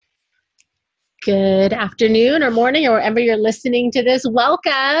Good afternoon or morning or wherever you're listening to this.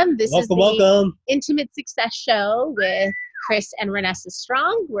 Welcome. This is Welcome, the welcome. Intimate Success Show with Chris and Renessa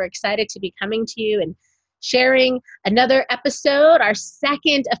Strong. We're excited to be coming to you and sharing another episode, our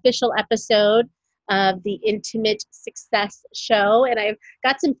second official episode of the Intimate Success Show. And I've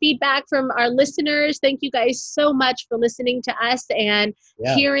got some feedback from our listeners. Thank you guys so much for listening to us and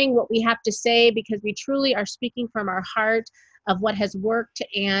hearing what we have to say, because we truly are speaking from our heart of what has worked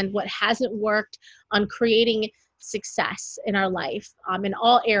and what hasn't worked on creating success in our life, in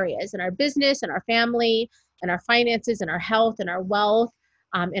all areas, in our business, in our family, in our finances, in our health, in our wealth,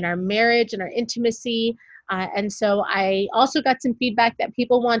 in our marriage, in our intimacy. And so I also got some feedback that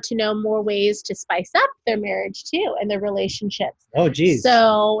people want to know more ways to spice up their marriage too and their relationships. Oh, geez.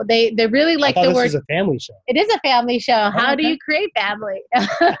 So they really like the word. This was a family show. It is a family show. Oh, How do okay. you create family?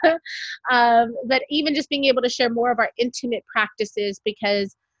 But even just being able to share more of our intimate practices,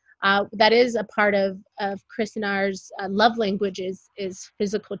 because that is a part of Chris and ours love languages is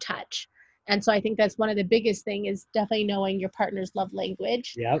physical touch. And so I think that's one of the biggest thing is definitely knowing your partner's love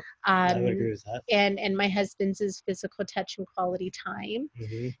language. Yep, I would agree with that. And my husband's is physical touch and quality time.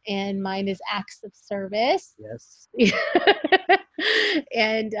 Mm-hmm. And mine is acts of service. Yes.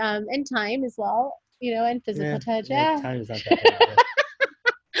 and time as well, and physical touch. Yeah. Time is not that bad.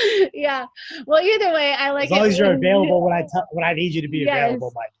 Yeah. Well, either way, I like as long as you're available when I need you to be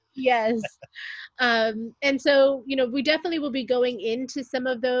available, Mike. Yes. And so, we definitely will be going into some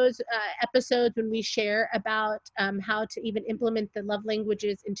of those episodes when we share about how to even implement the love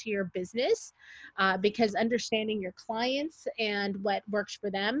languages into your business, because understanding your clients and what works for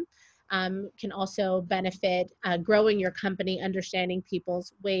them can also benefit growing your company, understanding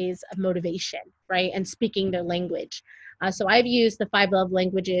people's ways of motivation, right? And speaking their language. So I've used the 5 love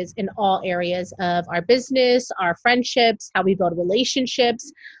languages in all areas of our business, our friendships, how we build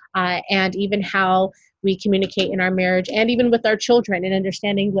relationships, and even how we communicate in our marriage, and even with our children, and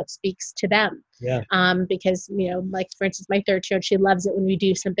understanding what speaks to them. Yeah. Because, like for instance, my 3rd child, she loves it when we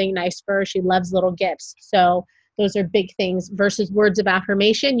do something nice for her. She loves little gifts. So those are big things versus words of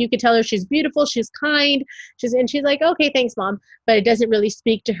affirmation. You could tell her she's beautiful, she's kind, she's like, okay, thanks, Mom. But it doesn't really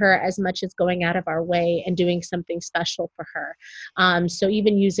speak to her as much as going out of our way and doing something special for her. So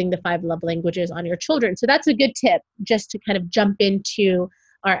even using the 5 love languages on your children. So that's a good tip, just to kind of jump into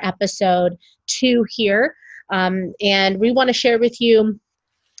our episode 2 here. And we want to share with you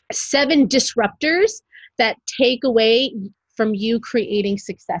 7 disruptors that take away from you creating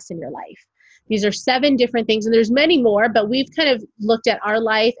success in your life. These are 7 different things, and there's many more, but we've kind of looked at our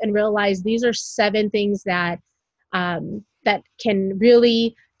life and realized these are 7 things that that can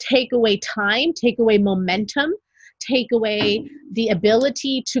really take away time, take away momentum, take away the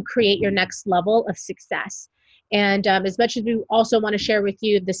ability to create your next level of success. And as much as we also want to share with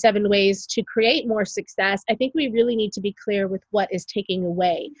you the 7 ways to create more success, I think we really need to be clear with what is taking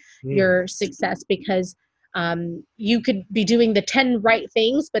away your success, because you could be doing the 10 right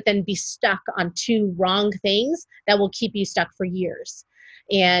things, but then be stuck on 2 wrong things that will keep you stuck for years.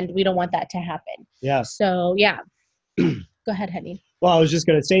 And we don't want that to happen. Yeah. So, yeah. Go ahead, honey. Well, I was just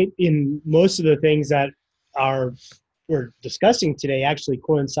going to say, in most of the things that we're discussing today actually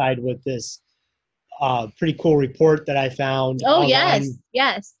coincide with this pretty cool report that I found. Oh, yes.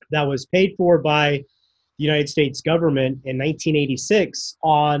 That was paid for by the United States government in 1986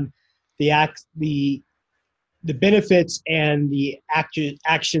 on the benefits and the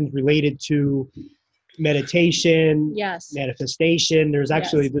actions related to meditation, manifestation. There's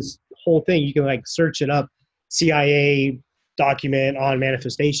actually this whole thing. You can search it up, CIA document on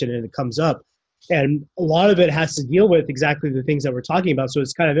manifestation, and it comes up. And a lot of it has to deal with exactly the things that we're talking about. So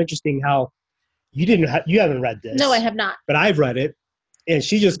it's kind of interesting how you haven't read this. No, I have not. But I've read it, and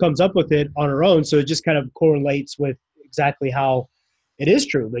she just comes up with it on her own. So it just kind of correlates with exactly how it is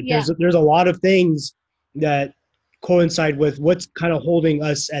true. There's a lot of things that coincide with what's kind of holding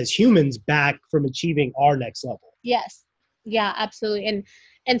us as humans back from achieving our next level. Yes. Yeah, absolutely.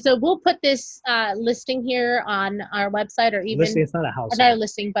 And so we'll put this listing here on our website, or even listing. It's not a house. Not a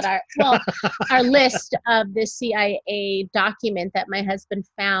listing, but our list of the CIA document that my husband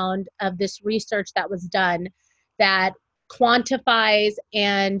found of this research that was done that quantifies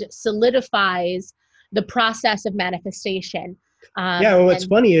and solidifies the process of manifestation. What's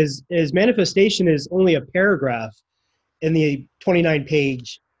funny is manifestation is only a paragraph in the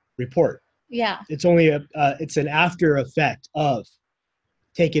 29-page report. Yeah. It's only it's an after effect of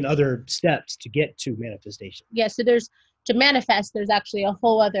taking other steps to get to manifestation. Yeah. So there's To manifest, there's actually a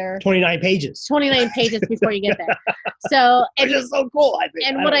whole other 29 pages. 29 pages before you get there. So, Which is so cool, I think.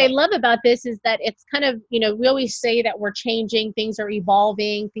 And what I love about this is that it's kind of, we always say that we're changing, things are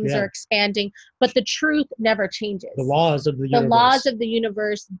evolving, things are expanding, but the truth never changes. The laws of the universe. The laws of the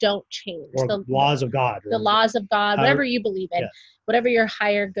universe don't change. Or the laws of God. The laws of God, whatever you believe in, whatever your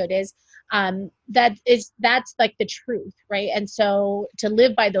higher good is. That's like the truth, right? And so to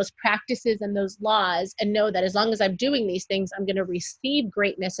live by those practices and those laws and know that as long as I'm doing these things, I'm going to receive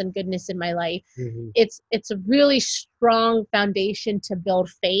greatness and goodness in my life. Mm-hmm. It's a really strong foundation to build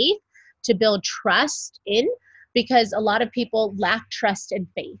faith, to build trust in, because a lot of people lack trust and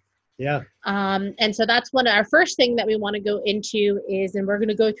faith. Yeah. And so that's our first thing that we want to go into is, and we're going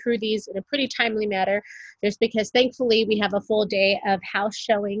to go through these in a pretty timely manner, just because thankfully we have a full day of house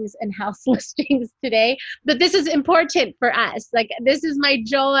showings and house listings today. But this is important for us. Like, this is my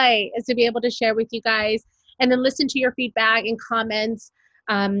joy, is to be able to share with you guys and then listen to your feedback and comments,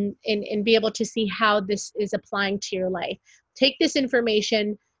 and be able to see how this is applying to your life. Take this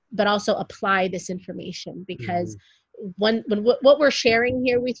information, but also apply this information, because when what we're sharing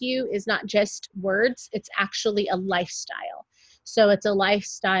here with you is not just words, it's actually a lifestyle. So it's a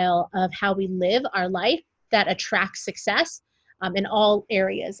lifestyle of how we live our life that attracts success in all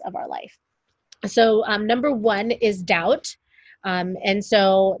areas of our life. So number one is doubt. And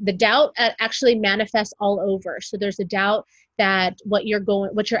so the doubt actually manifests all over. So there's a doubt that what you're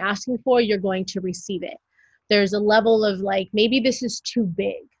asking for, you're going to receive it. There's a level of like, maybe this is too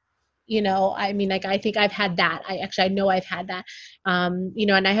big. I mean, like, I think I've had that. I know I've had that.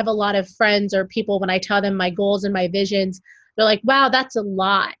 And I have a lot of friends or people, when I tell them my goals and my visions, they're like, wow, that's a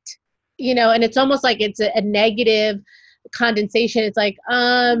lot, and it's almost like it's a negative condensation. It's like,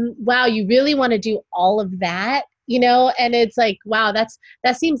 wow, you really want to do all of that, and it's like, wow,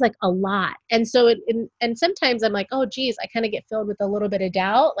 that seems like a lot. And so and sometimes I'm like, oh, geez, I kind of get filled with a little bit of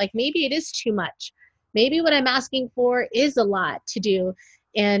doubt. Like, maybe it is too much. Maybe what I'm asking for is a lot to do.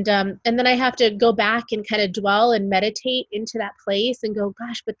 And then I have to go back and kind of dwell and meditate into that place and go,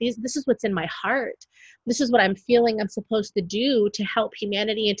 gosh, but this is what's in my heart. This is what I'm feeling I'm supposed to do to help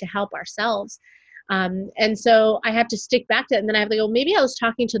humanity and to help ourselves. And so I have to stick back to it. And then I have to go, maybe I was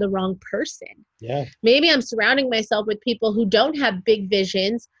talking to the wrong person. Yeah. Maybe I'm surrounding myself with people who don't have big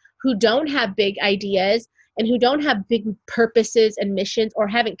visions, who don't have big ideas, and who don't have big purposes and missions, or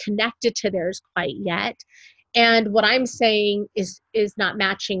haven't connected to theirs quite yet. And what I'm saying is not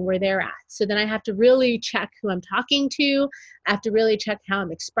matching where they're at. So then I have to really check who I'm talking to. I have to really check how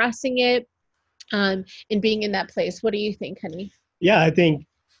I'm expressing it, and being in that place. What do you think, honey? Yeah, I think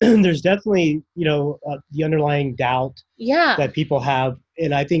there's definitely, the underlying doubt that people have.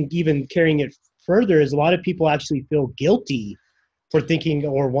 And I think even carrying it further is a lot of people actually feel guilty for thinking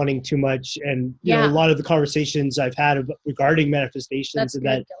or wanting too much. And, a lot of the conversations I've had regarding manifestations,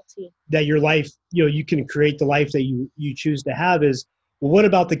 and that your life, you can create the life that you choose to have, is, well, what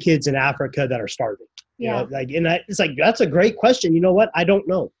about the kids in Africa that are starving? It's like, that's a great question. You know what? I don't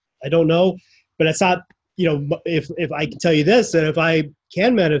know, but it's not, if I can tell you this, that if I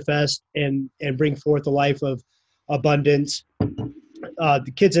can manifest and bring forth a life of abundance,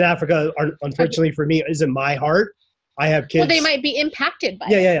 the kids in Africa are, unfortunately for me, isn't my heart. I have kids. Well, they might be impacted by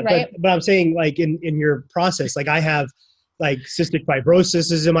it, right? But I'm saying, like, in your process, like, I have, like, cystic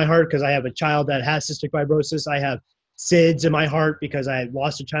fibrosis is in my heart because I have a child that has cystic fibrosis. I have SIDS in my heart because I had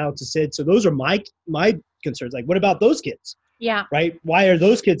lost a child to SIDS. So those are my concerns. Like, what about those kids? Yeah. Right? Why are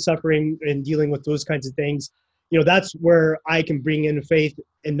those kids suffering and dealing with those kinds of things? That's where I can bring in faith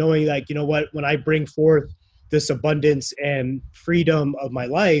and knowing, like, what, when I bring forth this abundance and freedom of my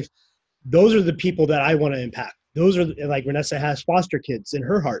life, those are the people that I want to impact. Those are, like, Vanessa has foster kids in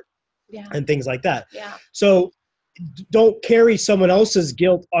her heart, and things like that. Yeah. So don't carry someone else's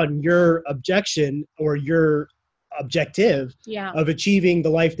guilt on your objection or your objective of achieving the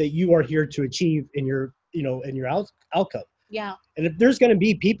life that you are here to achieve in your, in your outcome. Yeah. And if there's going to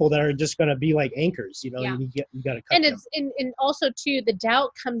be people that are just going to be like anchors, you got to cut and them. And also too, the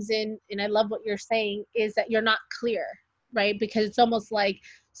doubt comes in, and I love what you're saying, is that you're not clear, right? Because it's almost like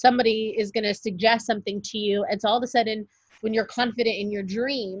somebody is going to suggest something to you. And so all of a sudden, when you're confident in your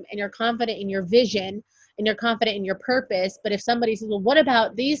dream and you're confident in your vision and you're confident in your purpose, but if somebody says, well, what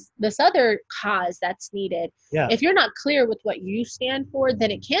about this other cause that's needed? Yeah. If you're not clear with what you stand for,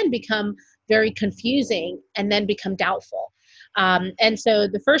 then it can become very confusing and then become doubtful. And so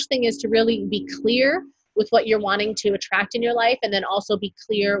the first thing is to really be clear with what you're wanting to attract in your life, and then also be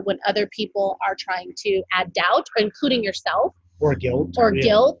clear when other people are trying to add doubt, or including yourself. Or guilt.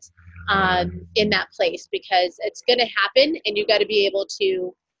 In that place, because it's going to happen, and you got to be able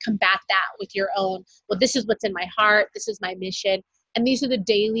to combat that with your own, well, this is what's in my heart, this is my mission, and these are the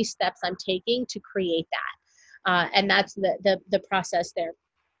daily steps I'm taking to create that. And that's the process there.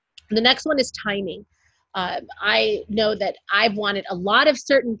 The next one is timing. I know that I've wanted a lot of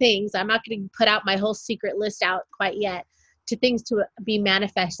certain things. I'm not going to put out my whole secret list out quite yet, to things to be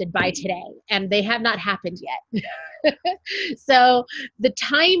manifested by today, and they have not happened yet. So the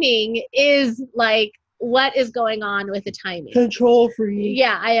timing is like, what is going on with the timing? Control freak.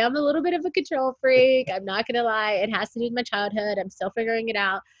 Yeah, I am a little bit of a control freak. I'm not going to lie. It has to do with my childhood. I'm still figuring it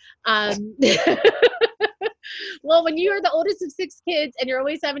out. Well, when you are the oldest of 6 kids and you're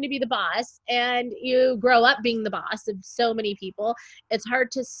always having to be the boss, and you grow up being the boss of so many people, it's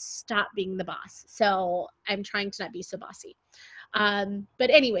hard to stop being the boss. So I'm trying to not be so bossy. But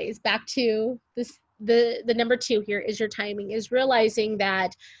anyways, back to this, the number 2 here is your timing, is realizing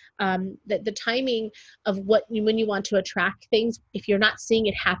that that the timing of when you want to attract things, if you're not seeing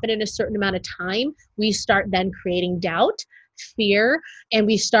it happen in a certain amount of time, we start then creating doubt, fear, and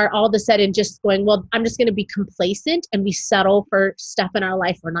we start all of a sudden just going, well, I'm just going to be complacent, and we settle for stuff in our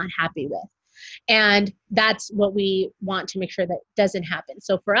life we're not happy with. And that's what we want to make sure that doesn't happen.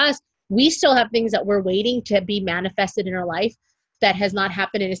 So for us, we still have things that we're waiting to be manifested in our life that has not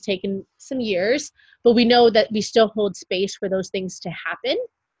happened and has taken some years, but we know that we still hold space for those things to happen,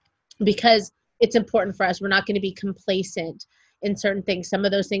 because it's important for us. We're not going to be complacent in certain things. Some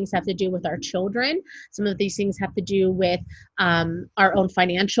of those things have to do with our children. Some of these things have to do with our own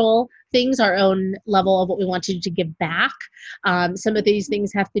financial things, our own level of what we want to do to give back. Some of these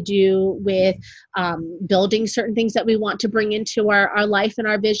things have to do with building certain things that we want to bring into our life and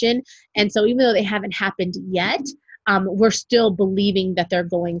our vision. And so even though they haven't happened yet, we're still believing that they're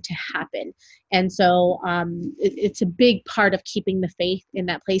going to happen. And so it's a big part of keeping the faith in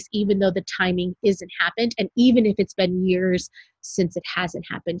that place, even though the timing isn't happened. And even if it's been years since it hasn't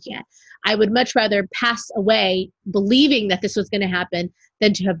happened yet, I would much rather pass away believing that this was going to happen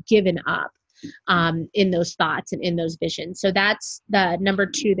than to have given up in those thoughts and in those visions. So that's the number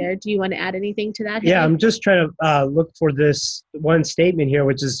 2 there. Do you want to add anything to that? Yeah, I'm just trying to look for this one statement here,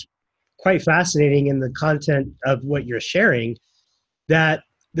 which is quite fascinating in the content of what you're sharing, that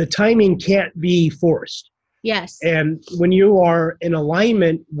the timing can't be forced. Yes. And when you are in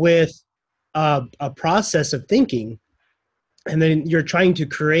alignment with a process of thinking, and then you're trying to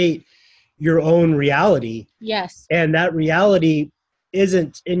create your own reality. Yes. And that reality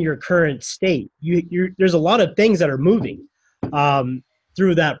isn't in your current state. There's a lot of things that are moving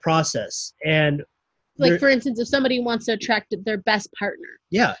through that process. And like, for instance, if somebody wants to attract their best partner,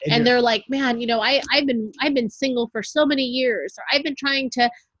 yeah, and they're like, man, I've been single for so many years, or I've been trying to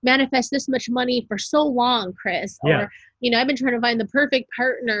manifest this much money for so long, Chris, or I've been trying to find the perfect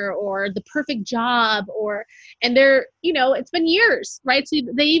partner or the perfect job, and they're, it's been years, right? So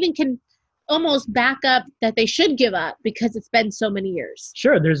they even can almost back up that they should give up because it's been so many years.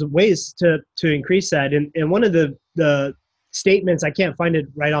 Sure, there's ways to increase that, and one of the statements, I can't find it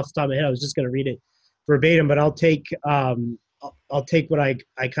right off the top of my head. I was just going to read it verbatim, but I'll take what I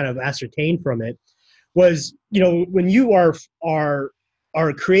kind of ascertained from it, was, when you are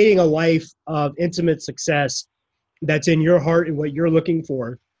creating a life of intimate success that's in your heart and what you're looking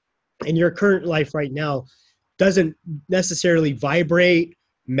for, and your current life right now doesn't necessarily vibrate,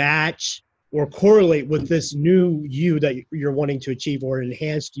 match, or correlate with this new you that you're wanting to achieve, or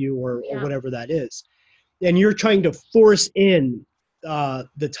enhanced you, or whatever that is, and you're trying to force in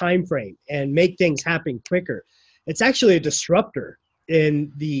the time frame and make things happen quicker, it's actually a disruptor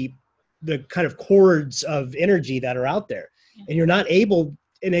in the kind of chords of energy that are out there, and you're not able.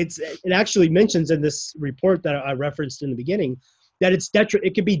 And it actually mentions in this report that I referenced in the beginning that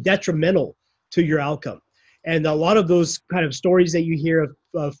it could be detrimental to your outcome. And a lot of those kind of stories that you hear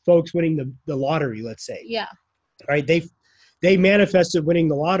of folks winning the lottery, let's say, right? They manifested winning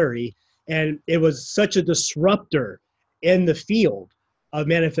the lottery, and it was such a disruptor in the field of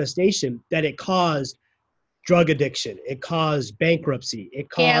manifestation that it caused drug addiction, it caused bankruptcy, it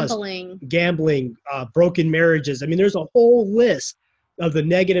caused gambling, broken marriages. I mean, there's a whole list of the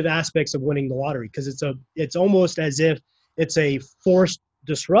negative aspects of winning the lottery, because it's almost as if it's a forced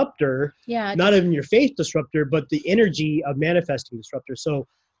disruptor, not even your faith disruptor, but the energy of manifesting disruptor. So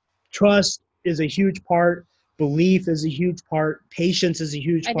trust is a huge part. Belief is a huge part. Patience is a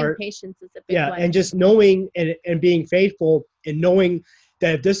huge part. I think patience is a big one. And just knowing and being faithful, and knowing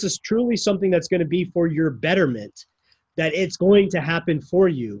that if this is truly something that's going to be for your betterment, that it's going to happen for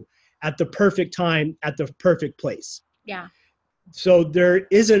you at the perfect time, at the perfect place. Yeah. So there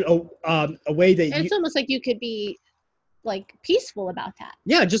isn't a way that it's almost like you could be like peaceful about that.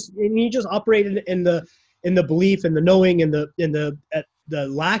 Yeah, you just operate in the belief and the knowing and the the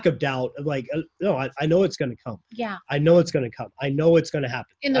lack of doubt of like, no, I know it's going to come. Yeah. I know it's going to come. I know it's going to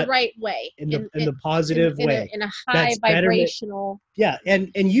happen In the right way. in the positive way. In a high That's betterment. vibrational. Yeah. And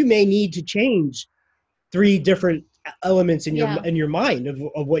you may need to change three different elements in Yeah. your mind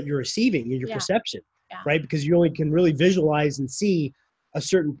of what you're receiving in your Yeah. perception, Yeah. right? Because you only can really visualize and see a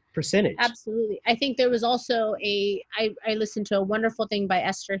certain percentage. Absolutely. I think there was also I listened to a wonderful thing by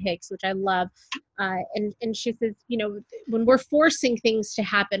Esther Hicks, which I love. And she says, you know, when we're forcing things to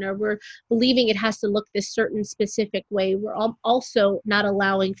happen or we're believing it has to look this certain specific way, we're also not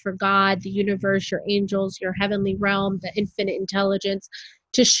allowing for God, the universe, your angels, your heavenly realm, the infinite intelligence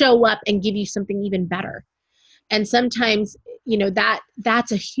to show up and give you something even better. And sometimes, you know,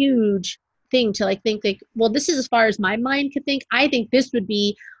 that's a huge thing to like think like, well, this is as far as my mind could think. I think this would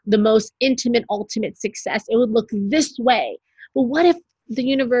be the most intimate, ultimate success. It would look this way. But what if the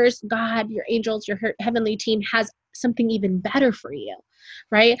universe, God, your angels, your heavenly team has something even better for you,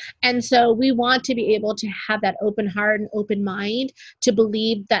 right? And so we want to be able to have that open heart and open mind to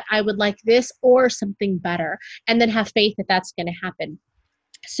believe that I would like this or something better, and then have faith that that's going to happen.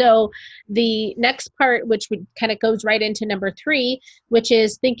 So the next part, which would kind of goes right into number 3, which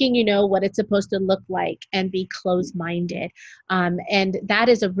is thinking you know what it's supposed to look like and be closed-minded. And that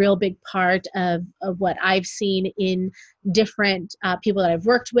is a real big part of what I've seen in different people that I've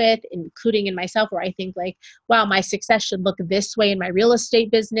worked with, including in myself, where I think like, wow, my success should look this way in my real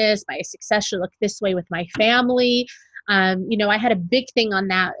estate business. My success should look this way with my family. You know, I had a big thing on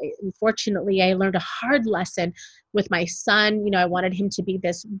that. Unfortunately, I learned a hard lesson with my son. You know, I wanted him to be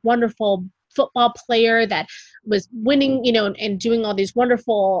this wonderful football player that was winning, you know, and doing all these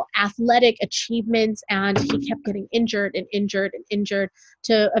wonderful athletic achievements. And he kept getting injured and injured and injured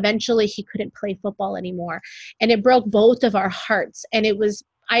to eventually he couldn't play football anymore. And it broke both of our hearts. And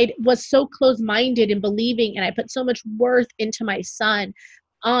I was so close-minded in believing, and I put so much worth into my son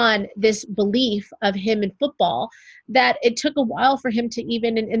on this belief of him in football that it took a while for him to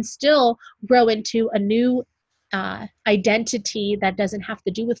even and still grow into a new identity that doesn't have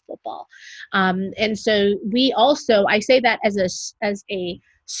to do with football. And so we also, I say that as a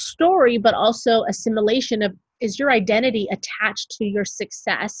story, but also a simulation of, is your identity attached to your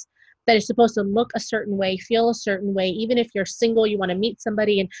success that is supposed to look a certain way, feel a certain way? Even if you're single, you want to meet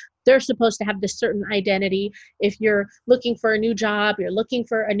somebody and they're supposed to have this certain identity. If you're looking for a new job, you're looking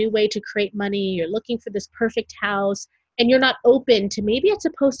for a new way to create money, you're looking for this perfect house, and you're not open to maybe it's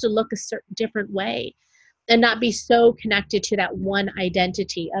supposed to look a certain different way and not be so connected to that one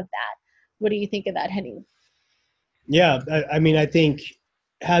identity of that. What do you think of that, Henning? Yeah, I mean, I think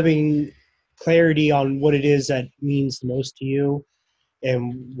having clarity on what it is that means the most to you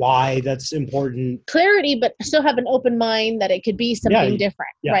and why that's important. Clarity, but still have an open mind that it could be something different,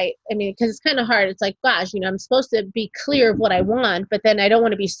 right? I mean, because it's kind of hard. It's like, gosh, you know, I'm supposed to be clear of what I want, but then I don't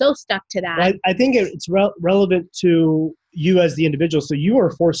want to be so stuck to that. Well, I think it's relevant to you as the individual. So you are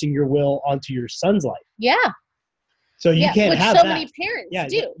forcing your will onto your son's life. Yeah. So you can't which have so that. many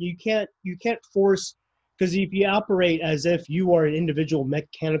parents do. You can't force, because if you operate as if you are an individual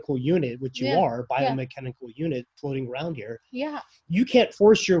mechanical unit, which you are, biomechanical unit floating around here, you can't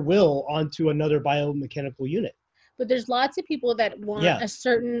force your will onto another biomechanical unit. But there's lots of people that want a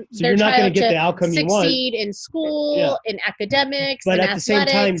certain so you're not going to get the outcome you want. Succeed in school, in academics, but in at athletics. The same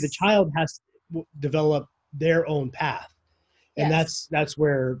time, the child has to develop their own path, and that's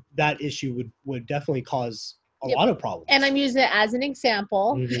where that issue would definitely cause a lot of problems. And I'm using it as an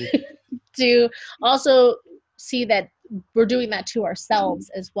example to also see that we're doing that to ourselves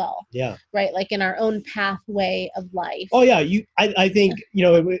as well. Yeah. Right. Like in our own pathway of life. Oh yeah. I think, you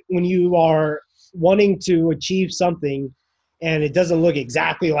know, when you are wanting to achieve something and it doesn't look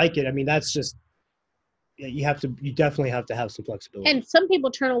exactly like it, I mean, that's just, you definitely have to have some flexibility. And some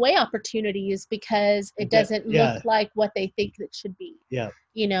people turn away opportunities because it doesn't look like what they think it should be. Yeah.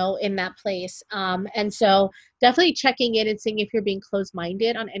 You know, in that place. And so definitely checking in and seeing if you're being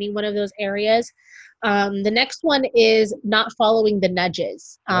closed-minded on any one of those areas. The next one is not following the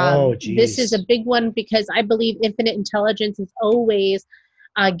nudges. This is a big one because I believe infinite intelligence is always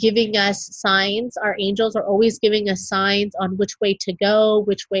giving us signs. Our angels are always giving us signs on which way to go,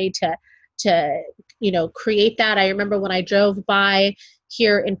 which way to you know, create that. I remember when I drove by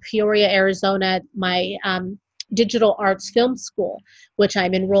here in Peoria, Arizona, my digital arts film school, which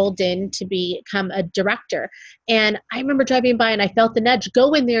I'm enrolled in to become a director. And I remember driving by and I felt the nudge,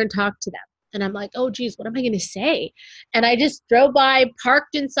 go in there and talk to them. And I'm like, oh, geez, what am I going to say? And I just drove by,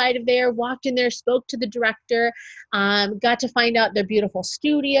 parked inside of there, walked in there, spoke to the director, got to find out their beautiful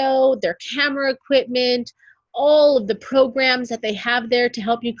studio, their camera equipment, all of the programs that they have there to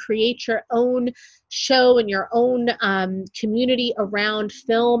help you create your own show and your own community around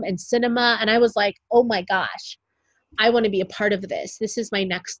film and cinema. And I was like, oh my gosh, I want to be a part of this. This is my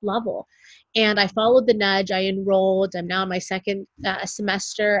next level. And I followed the nudge. I enrolled. I'm now in my second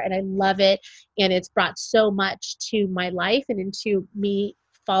semester and I love it. And it's brought so much to my life and into me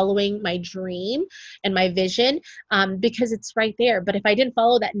following my dream and my vision, because it's right there. But if I didn't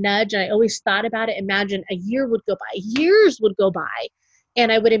follow that nudge, and I always thought about it, imagine a year would go by, years would go by,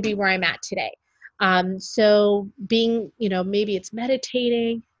 and I wouldn't be where I'm at today. So being, maybe it's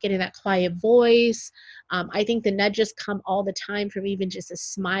meditating, getting that quiet voice. I think the nudges come all the time from even just a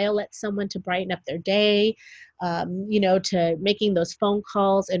smile at someone to brighten up their day, to making those phone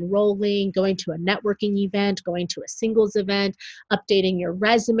calls, enrolling, going to a networking event, going to a singles event, updating your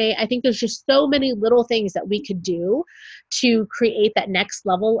resume. I think there's just so many little things that we could do to create that next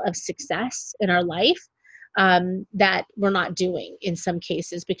level of success in our life, that we're not doing in some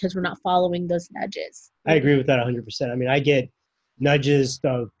cases because we're not following those nudges. I agree with that 100%. I mean, I get nudges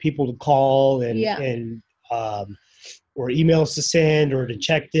of people to call and or emails to send or to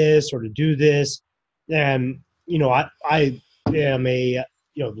check this or to do this. And, I am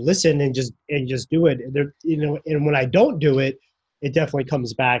listen and just do it. There, and when I don't do it, it definitely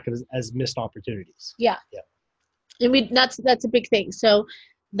comes back as missed opportunities. Yeah. Yeah. And that's a big thing. So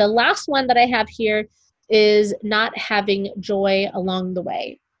the last one that I have here is not having joy along the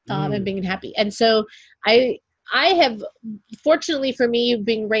way, and being happy. And so I have, fortunately for me,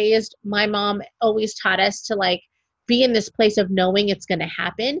 being raised, my mom always taught us to be in this place of knowing it's going to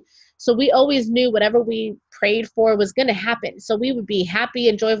happen. So we always knew whatever we prayed for was going to happen. So we would be happy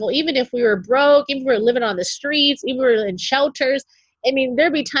and joyful, even if we were broke, even if we were living on the streets, even if we were in shelters. I mean,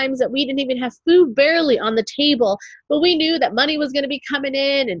 there'd be times that we didn't even have food barely on the table, but we knew that money was going to be coming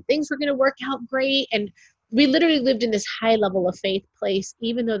in and things were going to work out great. And we literally lived in this high level of faith place,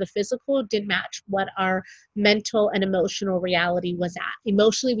 even though the physical didn't match what our mental and emotional reality was at.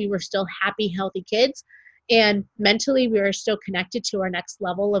 Emotionally, we were still happy, healthy kids. And mentally, we were still connected to our next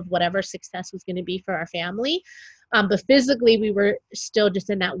level of whatever success was going to be for our family. But physically, we were still just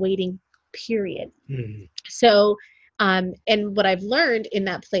in that waiting period. Mm-hmm. So, and what I've learned in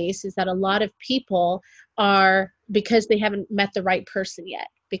that place is that a lot of people are, because they haven't met the right person yet,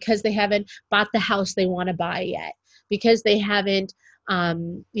 because they haven't bought the house they want to buy yet, because they haven't,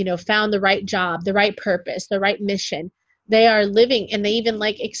 found the right job, the right purpose, the right mission. They are living and they even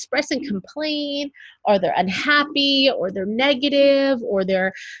express and complain, or they're unhappy, or they're negative, or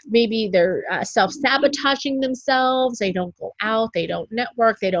they're self-sabotaging themselves. They don't go out, they don't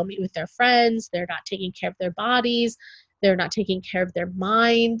network, they don't meet with their friends, they're not taking care of their bodies, they're not taking care of their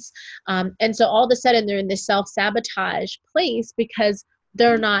minds. And so all of a sudden they're in this self-sabotage place because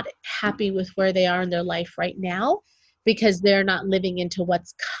they're not happy with where they are in their life right now, because they're not living into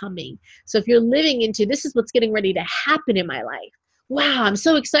what's coming. So if you're living into, this is what's getting ready to happen in my life. Wow, I'm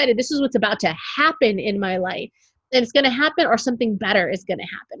so excited. This is what's about to happen in my life. And it's going to happen, or something better is going to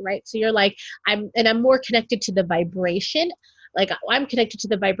happen, right? So you're I'm more connected to the vibration. I'm connected to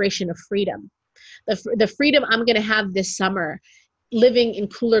the vibration of freedom. The freedom I'm going to have this summer, living in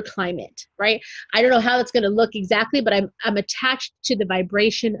cooler climate, right? I don't know how that's going to look exactly, but I'm attached to the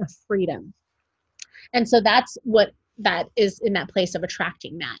vibration of freedom. And so that's what that is, in that place of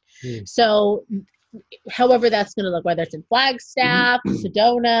attracting that. So however that's going to look, whether it's in Flagstaff,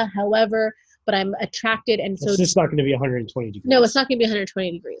 Sedona, however, but I'm attracted. And so it's just not going to be 120 degrees. No, it's not going to be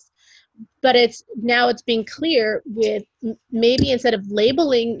 120 degrees. But it's being clear with, maybe instead of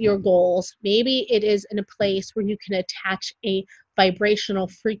labeling your goals, maybe it is in a place where you can attach a vibrational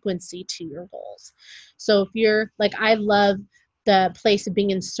frequency to your goals. So if you're I love the place of being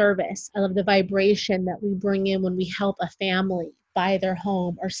in service. I love the vibration that we bring in when we help a family buy their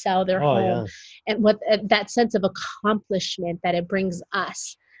home or sell their home, and what that sense of accomplishment that it brings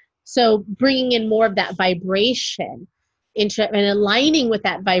us. So bringing in more of that vibration into and aligning with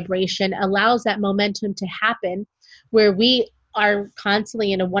that vibration allows that momentum to happen, where we are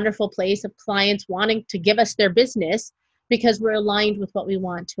constantly in a wonderful place of clients wanting to give us their business because we're aligned with what we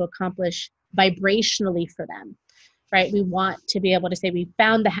want to accomplish vibrationally for them. Right? We want to be able to say, we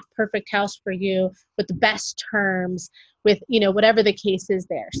found the perfect house for you with the best terms, with, whatever the case is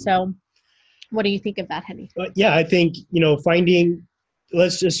there. So what do you think of that, Henny? Yeah, I think, finding,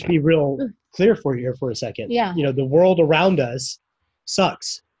 let's just be real clear for you here for a second. Yeah. The world around us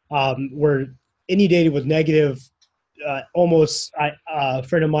sucks. We're inundated with negative, almost, a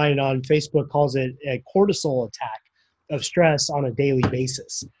friend of mine on Facebook calls it a cortisol attack of stress on a daily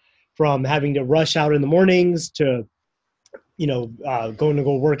basis, from having to rush out in the mornings to going to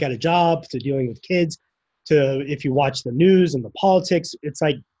go work at a job, to dealing with kids. if you watch the news and the politics, it's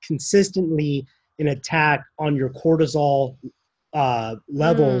like consistently an attack on your cortisol Mm,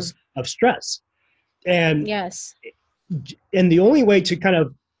 levels of stress. And yes. the only way to kind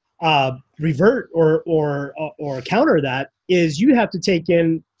of revert or counter that is you have to take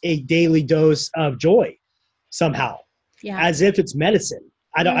in a daily dose of joy somehow, Yeah. as if it's medicine.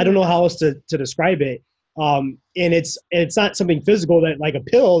 I don't know Mm, how else to describe it. And it's not something physical that like a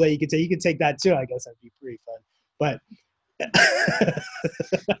pill that you could take. You could take that too. I guess that'd be pretty fun. But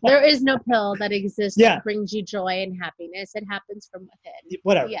there is no pill that exists yeah, that brings you joy and happiness. It happens from within.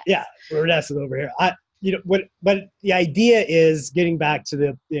 whatever. Yes. Yeah, we're messing over here. But the idea is getting back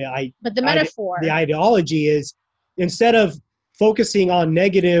to But the metaphor. the ideology is instead of focusing on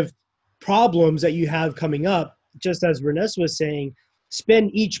negative problems that you have coming up, just as Renessa was saying, spend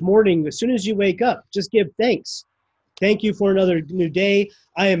each morning as soon as you wake up, just give thanks. Thank you for another new day.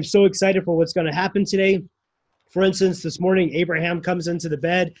 I am so excited for what's going to happen today. For instance, this morning, Abraham comes into the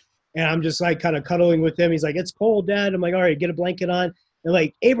bed and I'm just like kind of cuddling with him. He's like, it's cold, Dad. I'm like, all right, get a blanket on. And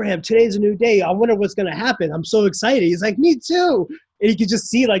like, Abraham, today's a new day. I wonder what's going to happen. I'm so excited. He's like, me too. And you could just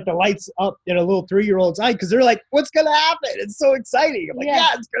see like the lights up in a little 3-year-old's eye because they're like, what's going to happen? It's so exciting. I'm like, Yeah.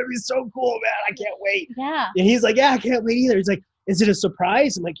 yeah, it's going to be so cool, man. I can't wait. Yeah. And he's like, yeah, I can't wait either. He's like, is it a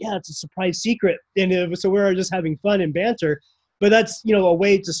surprise? I'm like, yeah, it's a surprise secret. And so we're just having fun and banter. But that's, a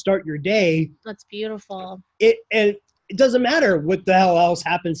way to start your day. That's beautiful. And it doesn't matter what the hell else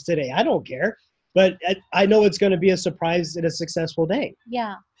happens today. I don't care. But I know it's going to be a surprise and a successful day.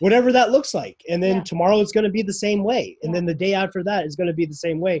 Yeah. Whatever that looks like. And then Yeah. tomorrow it's going to be the same way. And Yeah. then the day after that is going to be the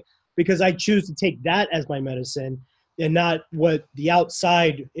same way because I choose to take that as my medicine and not what the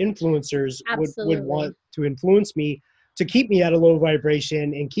outside influencers would want to influence me to keep me at a low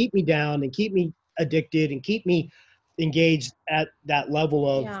vibration and keep me down and keep me addicted and keep me engaged at that level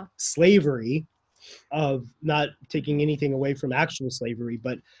of slavery, of not taking anything away from actual slavery,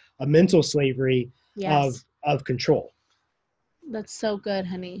 but a mental slavery of control. That's so good,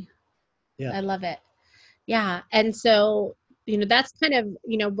 honey. Yeah. I love it. Yeah. And so, that's kind of,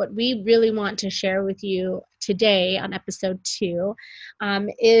 what we really want to share with you today on episode 2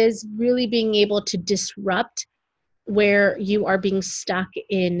 is really being able to disrupt where you are being stuck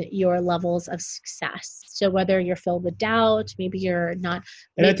in your levels of success. So whether you're filled with doubt, maybe you're not.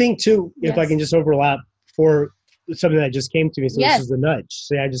 And I think too, if I can just overlap for something that just came to me. So this is a nudge.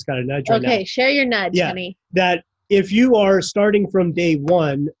 Say I just got a nudge right now. Okay, share your nudge, honey. That if you are starting from day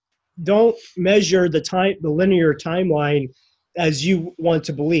one, don't measure the linear timeline as you want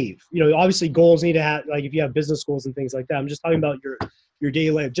to believe. Obviously goals need to have, like if you have business goals and things like that. I'm just talking about your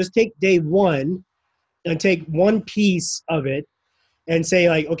daily life. Just take day one and take one piece of it and say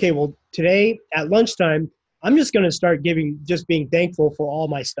like, okay, well today at lunchtime, I'm just going to start just being thankful for all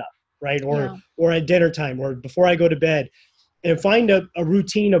my stuff, right? Or at dinner time or before I go to bed, and find a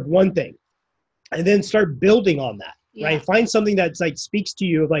routine of one thing and then start building on that, right? Find something that's like speaks to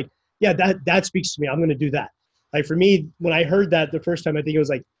you of like, yeah, that speaks to me. I'm going to do that. Like for me, when I heard that the first time, I think it was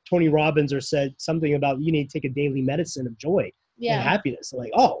like Tony Robbins or said something about you need to take a daily medicine of joy and happiness. I'm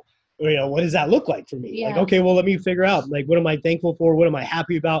like, oh, what does that look like for me? Like, okay, well, let me figure out like, what am I thankful for? What am I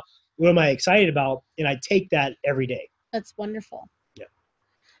happy about? What am I excited about? And I take that every day. That's wonderful. Yeah.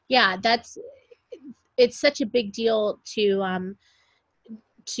 Yeah. It's such a big deal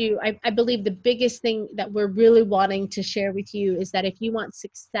I believe the biggest thing that we're really wanting to share with you is that if you want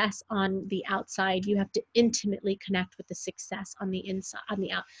success on the outside, you have to intimately connect with the success on the inside,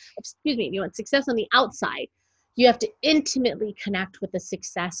 if you want success on the outside, you have to intimately connect with the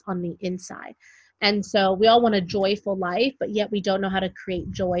success on the inside. And so we all want a joyful life, but yet we don't know how to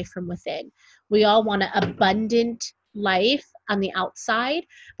create joy from within. We all want an abundant life on the outside,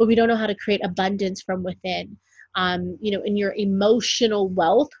 but we don't know how to create abundance from within. And your emotional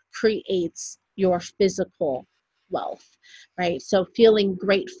wealth creates your physical wealth, right? So feeling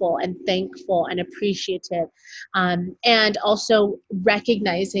grateful and thankful and appreciative, and also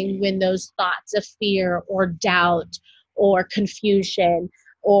recognizing when those thoughts of fear or doubt or confusion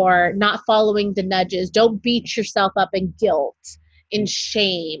or not following the nudges, don't beat yourself up in guilt, in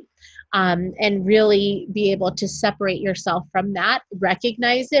shame, and really be able to separate yourself from that,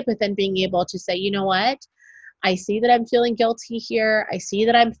 recognize it, but then being able to say, you know what? I see that I'm feeling guilty here. I see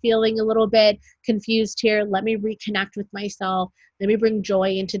that I'm feeling a little bit confused here. Let me reconnect with myself. Let me bring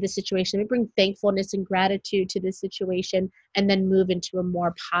joy into the situation. Let me bring thankfulness and gratitude to the situation, and then move into a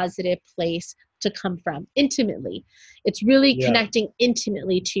more positive place to come from intimately. It's really connecting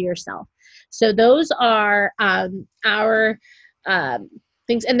intimately to yourself. So those are our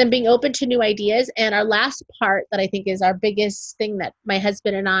things, and then being open to new ideas. And our last part that I think is our biggest thing that my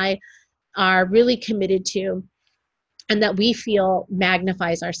husband and I are really committed to and that we feel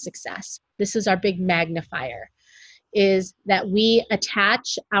magnifies our success. This is our big magnifier, is that we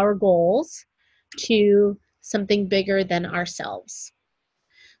attach our goals to something bigger than ourselves.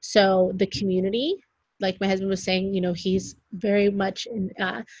 So the community, like my husband was saying, he's very much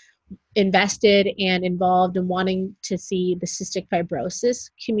invested and involved in wanting to see the cystic fibrosis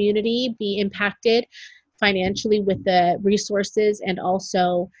community be impacted financially with the resources and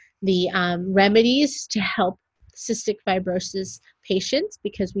also the remedies to help cystic fibrosis patients,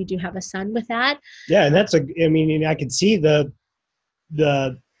 because we do have a son with that. Yeah, and I can see the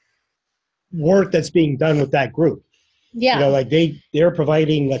work that's being done with that group. Yeah. Like they're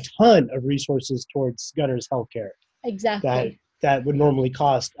providing a ton of resources towards Gunner's healthcare. Exactly. That would normally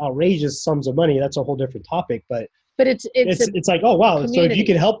cost outrageous sums of money. That's a whole different topic, but it's like, oh wow, community. so if you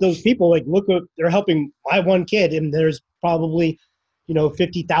can help those people, like look what they're helping my one kid, and there's probably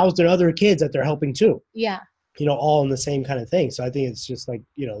 50,000 other kids that they're helping too. Yeah. All in the same kind of thing. So I think it's just like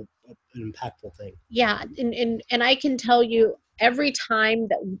an impactful thing. Yeah, and I can tell you, every time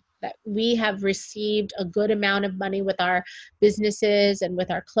that we have received a good amount of money with our businesses and with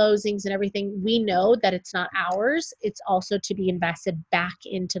our closings and everything, we know that it's not ours. It's also to be invested back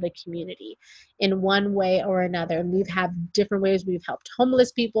into the community in one way or another. And we've had different ways. We've helped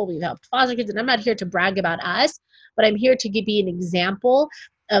homeless people, we've helped foster kids, and I'm not here to brag about us, but I'm here to give you an example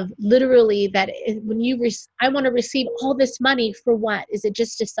of literally that when I want to receive all this money for what? Is it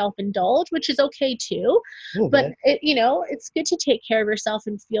just to self-indulge, which is okay too, but it's good to take care of yourself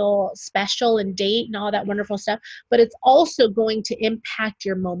and feel special and date and all that wonderful stuff, but it's also going to impact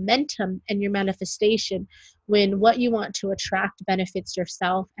your momentum and your manifestation when what you want to attract benefits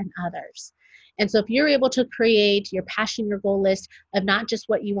yourself and others. And so if you're able to create your passion, your goal list of not just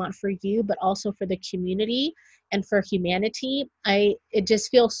what you want for you, but also for the community and for humanity, it just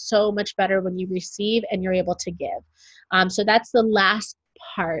feels so much better when you receive and you're able to give. So that's the last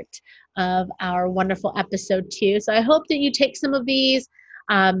part of our wonderful episode 2. So I hope that you take some of these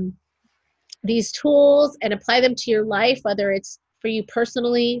tools and apply them to your life, whether it's for you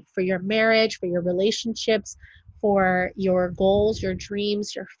personally, for your marriage, for your relationships, for your goals, your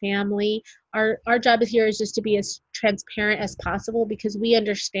dreams, your family. Our job here is just to be as transparent as possible, because we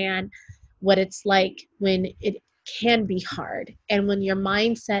understand what it's like when it can be hard and when your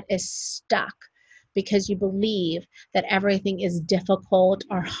mindset is stuck because you believe that everything is difficult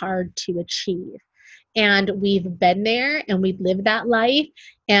or hard to achieve. And we've been there and we've lived that life,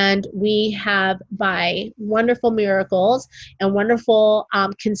 and we have, by wonderful miracles and wonderful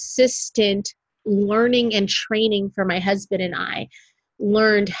consistent learning and training for my husband and I,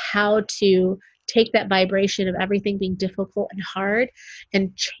 learned how to take that vibration of everything being difficult and hard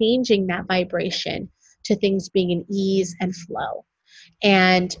and changing that vibration to things being in ease and flow.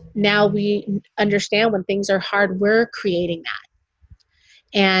 And now we understand when things are hard, we're creating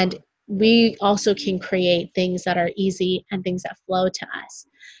that. And we also can create things that are easy and things that flow to us.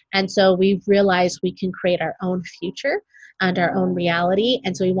 And so we've realized we can create our own future and our own reality.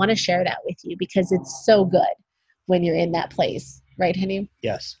 And so we want to share that with you because it's so good when you're in that place. Right, honey?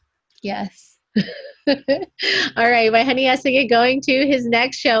 Yes. Yes. All right. My honey has to get going to his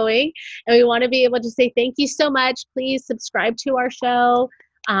next showing. And we want to be able to say thank you so much. Please subscribe to our show.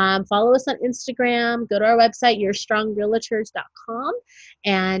 Follow us on Instagram. Go to our website, yourstrongrealtors.com.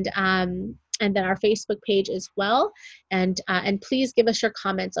 And then our Facebook page as well. And please give us your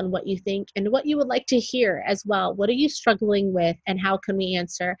comments on what you think and what you would like to hear as well. What are you struggling with, and how can we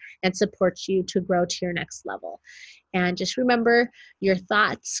answer and support you to grow to your next level? And just remember, your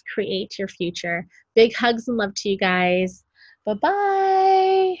thoughts create your future. Big hugs and love to you guys.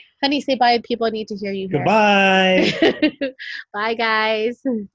 Bye-bye. Honey, say bye. People need to hear you here. Goodbye. Bye, guys.